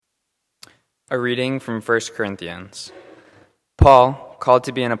A reading from 1 Corinthians. Paul, called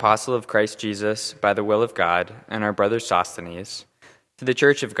to be an apostle of Christ Jesus by the will of God, and our brother Sosthenes, to the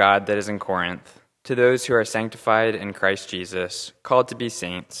church of God that is in Corinth, to those who are sanctified in Christ Jesus, called to be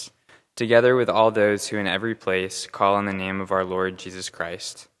saints, together with all those who in every place call on the name of our Lord Jesus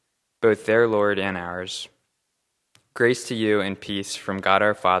Christ, both their Lord and ours. Grace to you and peace from God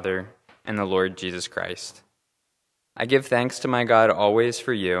our Father and the Lord Jesus Christ. I give thanks to my God always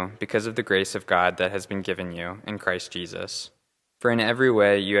for you, because of the grace of God that has been given you in Christ Jesus. For in every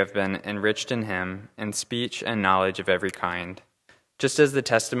way you have been enriched in him, in speech and knowledge of every kind, just as the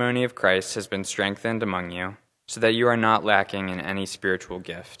testimony of Christ has been strengthened among you, so that you are not lacking in any spiritual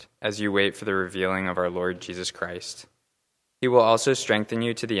gift, as you wait for the revealing of our Lord Jesus Christ. He will also strengthen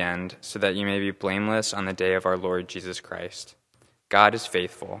you to the end, so that you may be blameless on the day of our Lord Jesus Christ. God is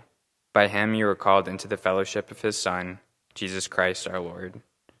faithful. By him you are called into the fellowship of his Son, Jesus Christ our Lord.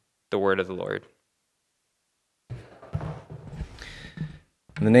 The word of the Lord.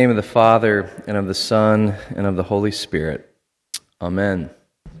 In the name of the Father, and of the Son, and of the Holy Spirit. Amen.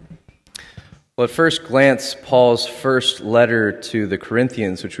 Well, at first glance, Paul's first letter to the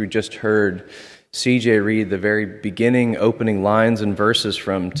Corinthians, which we just heard CJ read the very beginning opening lines and verses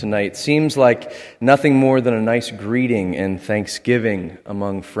from tonight, seems like nothing more than a nice greeting and thanksgiving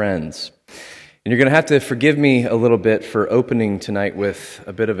among friends. And you're going to have to forgive me a little bit for opening tonight with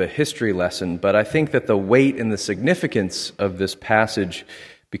a bit of a history lesson, but I think that the weight and the significance of this passage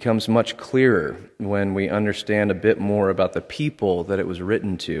becomes much clearer when we understand a bit more about the people that it was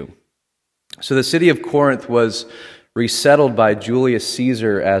written to. So the city of Corinth was resettled by Julius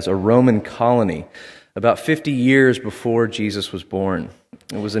Caesar as a Roman colony about 50 years before Jesus was born.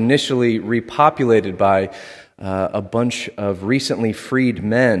 It was initially repopulated by a bunch of recently freed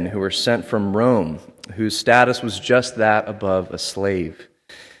men who were sent from Rome, whose status was just that above a slave.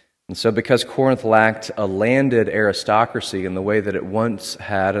 And so because Corinth lacked a landed aristocracy in the way that it once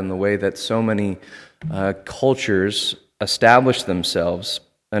had, and the way that so many cultures established themselves,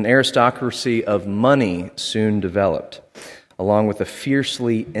 an aristocracy of money soon developed, along with a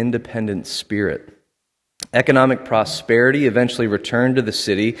fiercely independent spirit. Economic prosperity eventually returned to the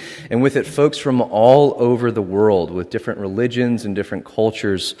city, and with it folks from all over the world with different religions and different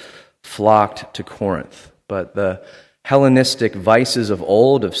cultures flocked to Corinth. But the Hellenistic vices of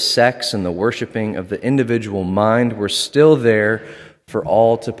old, of sex and the worshiping of the individual mind, were still there for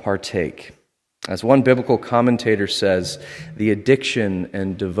all to partake. As one biblical commentator says, the addiction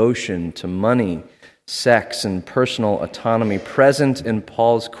and devotion to money, sex, and personal autonomy present in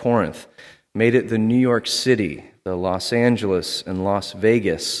Paul's Corinth made it the New York City, the Los Angeles and Las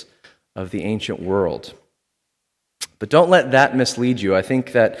Vegas of the ancient world. But don't let that mislead you. I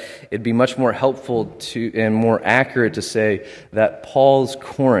think that it'd be much more helpful and more accurate to say that Paul's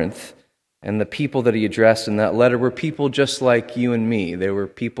Corinth and the people that he addressed in that letter were people just like you and me. They were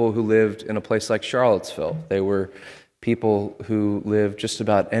people who lived in a place like Charlottesville. They were people who live just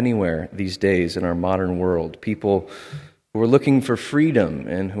about anywhere these days in our modern world. People who were looking for freedom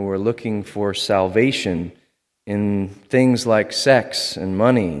and who were looking for salvation in things like sex and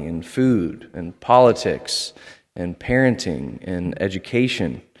money and food and politics and parenting and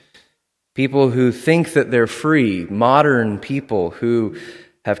education. People who think that they're free, modern people who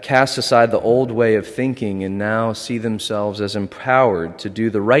have cast aside the old way of thinking and now see themselves as empowered to do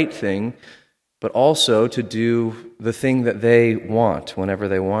the right thing, but also to do the thing that they want whenever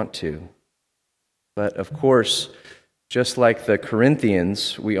they want to. But of course, just like the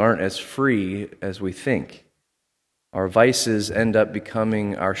Corinthians, we aren't as free as we think. Our vices end up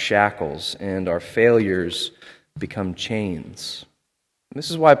becoming our shackles, and our failures become chains. And this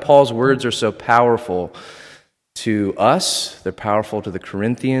is why Paul's words are so powerful to us. They're powerful to the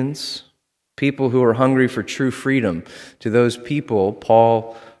Corinthians, people who are hungry for true freedom. To those people,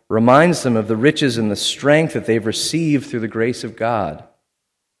 Paul reminds them of the riches and the strength that they've received through the grace of God.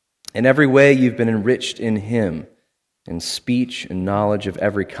 In every way you've been enriched in him, in speech and knowledge of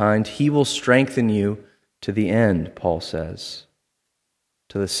every kind. He will strengthen you to the end, Paul says.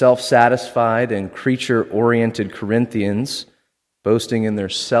 To the self-satisfied and creature-oriented Corinthians, boasting in their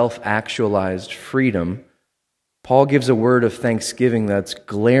self-actualized freedom, Paul gives a word of thanksgiving that's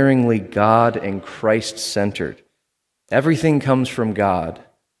glaringly God and Christ-centered. Everything comes from God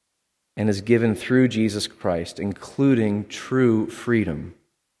and is given through Jesus Christ, including true freedom.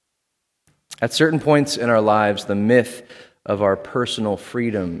 At certain points in our lives, the myth of our personal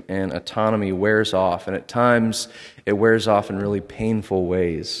freedom and autonomy wears off, and at times it wears off in really painful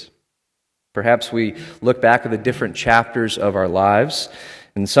ways. Perhaps we look back at the different chapters of our lives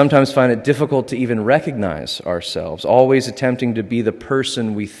and sometimes find it difficult to even recognize ourselves, always attempting to be the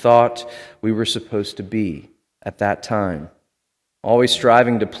person we thought we were supposed to be at that time, always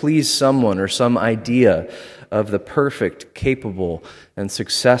striving to please someone or some idea of the perfect, capable, and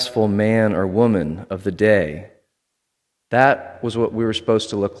successful man or woman of the day. That was what we were supposed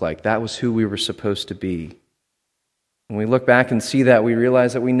to look like. That was who we were supposed to be. When we look back and see that, we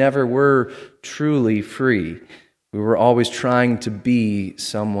realize that we never were truly free. We were always trying to be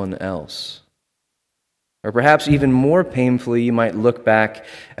someone else. Or perhaps even more painfully, you might look back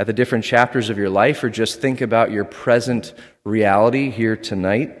at the different chapters of your life or just think about your present reality here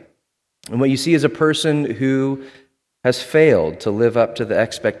tonight. And what you see is a person who has failed to live up to the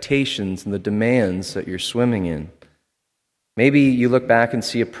expectations and the demands that you're swimming in. Maybe you look back and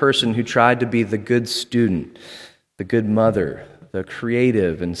see a person who tried to be the good student, the good mother, the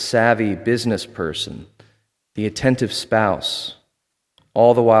creative and savvy business person, the attentive spouse,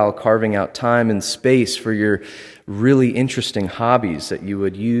 all the while carving out time and space for your really interesting hobbies that you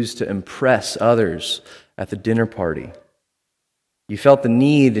would use to impress others at the dinner party. You felt the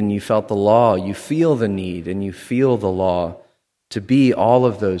need and you felt the law. You feel the need and you feel the law to be all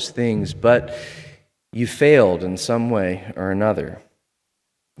of those things, but you failed in some way or another.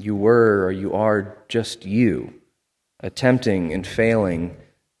 You were or you are just you, attempting and failing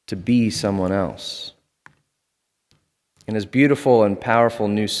to be someone else. In his beautiful and powerful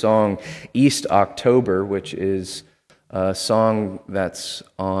new song, East October, which is a song that's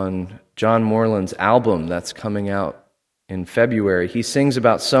on John Moreland's album that's coming out in February, he sings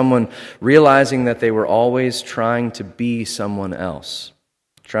about someone realizing that they were always trying to be someone else,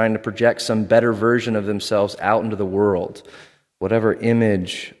 trying to project some better version of themselves out into the world, whatever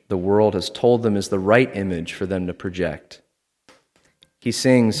image the world has told them is the right image for them to project. He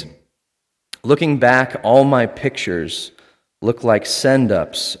sings, "Looking back, all my pictures look like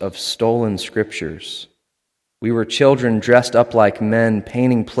send-ups of stolen scriptures. We were children dressed up like men,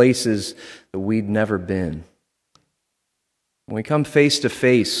 painting places that we'd never been." When we come face to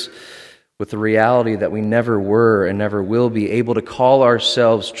face with the reality that we never were and never will be able to call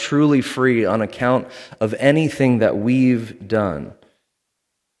ourselves truly free on account of anything that we've done,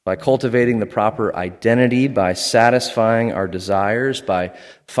 by cultivating the proper identity, by satisfying our desires, by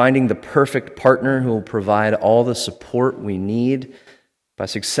finding the perfect partner who will provide all the support we need, by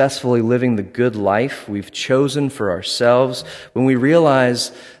successfully living the good life we've chosen for ourselves, when we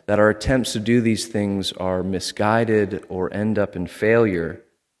realize that our attempts to do these things are misguided or end up in failure,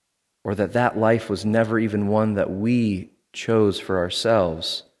 or that life was never even one that we chose for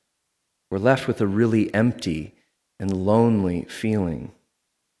ourselves, we're left with a really empty and lonely feeling.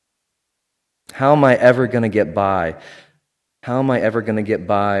 How am I ever going to get by? How am I ever going to get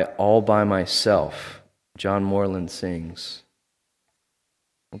by all by myself? John Moreland sings.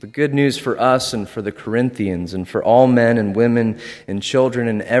 Well, the good news for us and for the Corinthians and for all men and women and children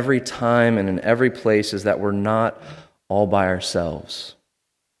in every time and in every place is that we're not all by ourselves.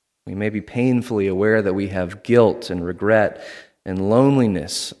 We may be painfully aware that we have guilt and regret and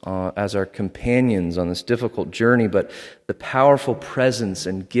loneliness as our companions on this difficult journey, but the powerful presence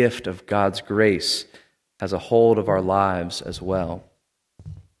and gift of God's grace has a hold of our lives as well.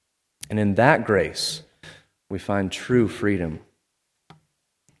 And in that grace, we find true freedom.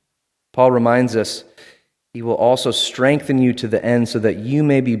 Paul reminds us, "He will also strengthen you to the end so that you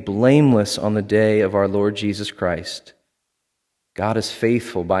may be blameless on the day of our Lord Jesus Christ. God is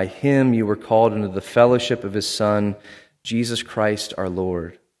faithful. By him you were called into the fellowship of his Son, Jesus Christ our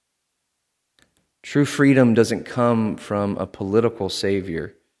Lord." True freedom doesn't come from a political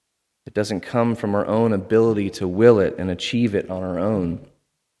savior. It doesn't come from our own ability to will it and achieve it on our own.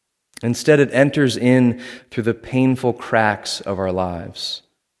 Instead, it enters in through the painful cracks of our lives.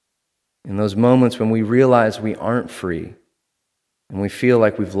 In those moments when we realize we aren't free and we feel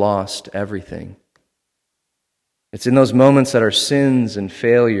like we've lost everything. It's in those moments that our sins and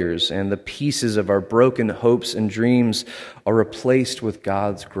failures and the pieces of our broken hopes and dreams are replaced with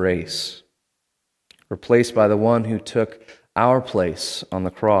God's grace, replaced by the one who took our place on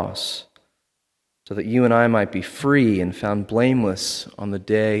the cross, so that you and I might be free and found blameless on the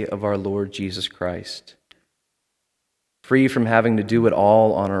day of our Lord Jesus Christ. Free from having to do it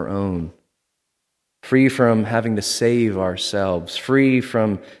all on our own. Free from having to save ourselves. Free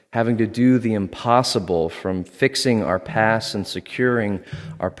from having to do the impossible, from fixing our past and securing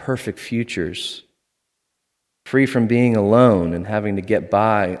our perfect futures. Free from being alone and having to get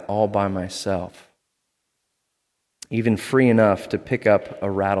by all by myself. Even free enough to pick up a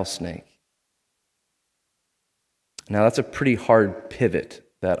rattlesnake. Now that's a pretty hard pivot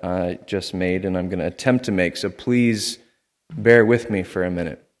that I just made and I'm going to attempt to make, so please bear with me for a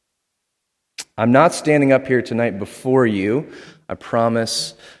minute. I'm not standing up here tonight before you, I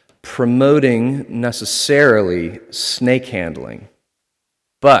promise, promoting necessarily snake handling.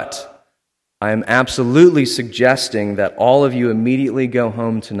 But I am absolutely suggesting that all of you immediately go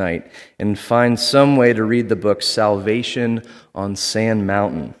home tonight and find some way to read the book Salvation on Sand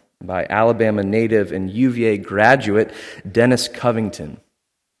Mountain by Alabama native and UVA graduate Dennis Covington.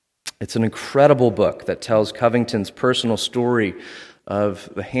 It's an incredible book that tells Covington's personal story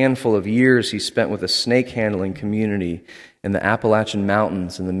of the handful of years he spent with a snake handling community in the Appalachian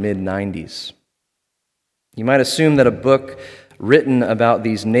Mountains in the mid-90s. You might assume that a book written about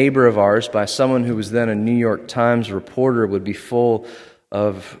these neighbor of ours by someone who was then a New York Times reporter would be full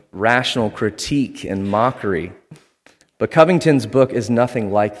of rational critique and mockery. But Covington's book is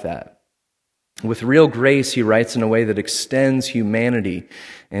nothing like that. With real grace, he writes in a way that extends humanity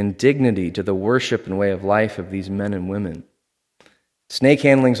and dignity to the worship and way of life of these men and women. Snake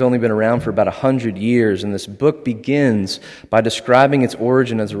handling's only been around for about 100 years, and this book begins by describing its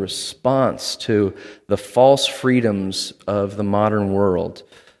origin as a response to the false freedoms of the modern world,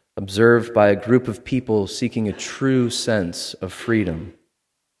 observed by a group of people seeking a true sense of freedom.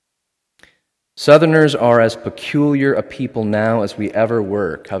 Southerners are as peculiar a people now as we ever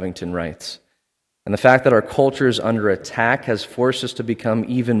were, Covington writes. And the fact that our culture is under attack has forced us to become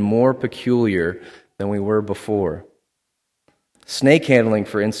even more peculiar than we were before. Snake handling,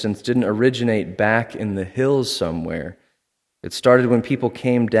 for instance, didn't originate back in the hills somewhere. It started when people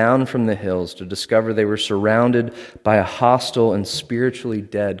came down from the hills to discover they were surrounded by a hostile and spiritually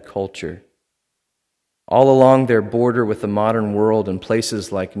dead culture. All along their border with the modern world in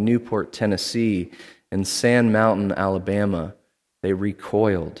places like Newport, Tennessee, and Sand Mountain, Alabama, they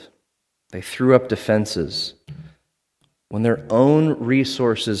recoiled. They threw up defenses. When their own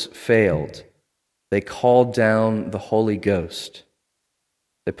resources failed, they called down the Holy Ghost.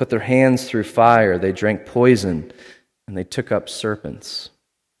 They put their hands through fire, they drank poison, and they took up serpents.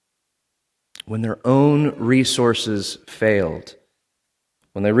 When their own resources failed,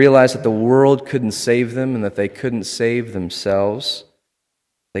 when they realized that the world couldn't save them and that they couldn't save themselves,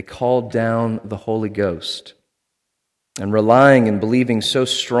 they called down the Holy Ghost. And relying and believing so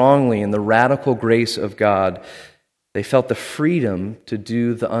strongly in the radical grace of God, they felt the freedom to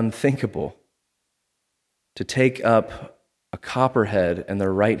do the unthinkable, to take up a copperhead in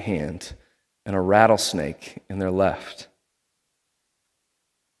their right hand and a rattlesnake in their left.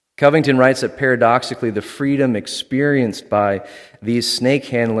 Covington writes that paradoxically, the freedom experienced by these snake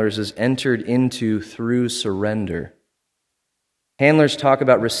handlers is entered into through surrender. Handlers talk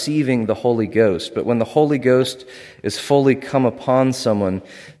about receiving the Holy Ghost, but when the Holy Ghost is fully come upon someone,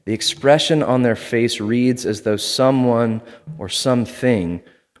 the expression on their face reads as though someone or something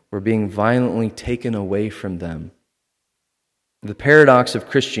were being violently taken away from them. The paradox of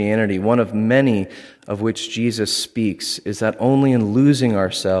Christianity, one of many of which Jesus speaks, is that only in losing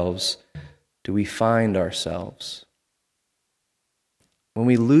ourselves do we find ourselves. When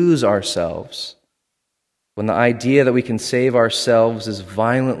we lose ourselves, when the idea that we can save ourselves is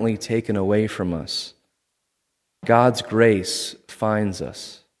violently taken away from us, God's grace finds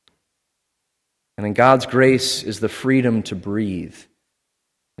us. And in God's grace is the freedom to breathe,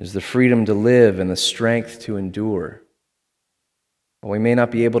 is the freedom to live and the strength to endure. While we may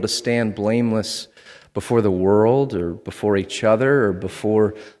not be able to stand blameless before the world or before each other or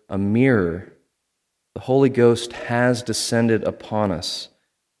before a mirror, the Holy Ghost has descended upon us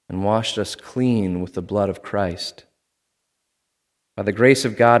and washed us clean with the blood of Christ. By the grace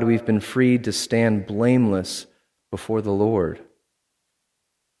of God, we've been freed to stand blameless before the Lord.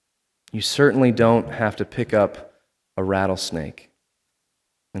 You certainly don't have to pick up a rattlesnake.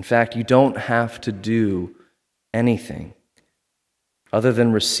 In fact, you don't have to do anything other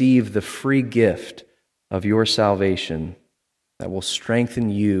than receive the free gift of your salvation that will strengthen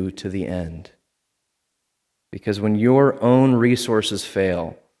you to the end. Because when your own resources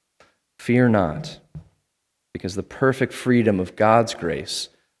fail, fear not, because the perfect freedom of God's grace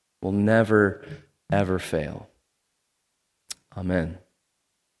will never, ever fail. Amen.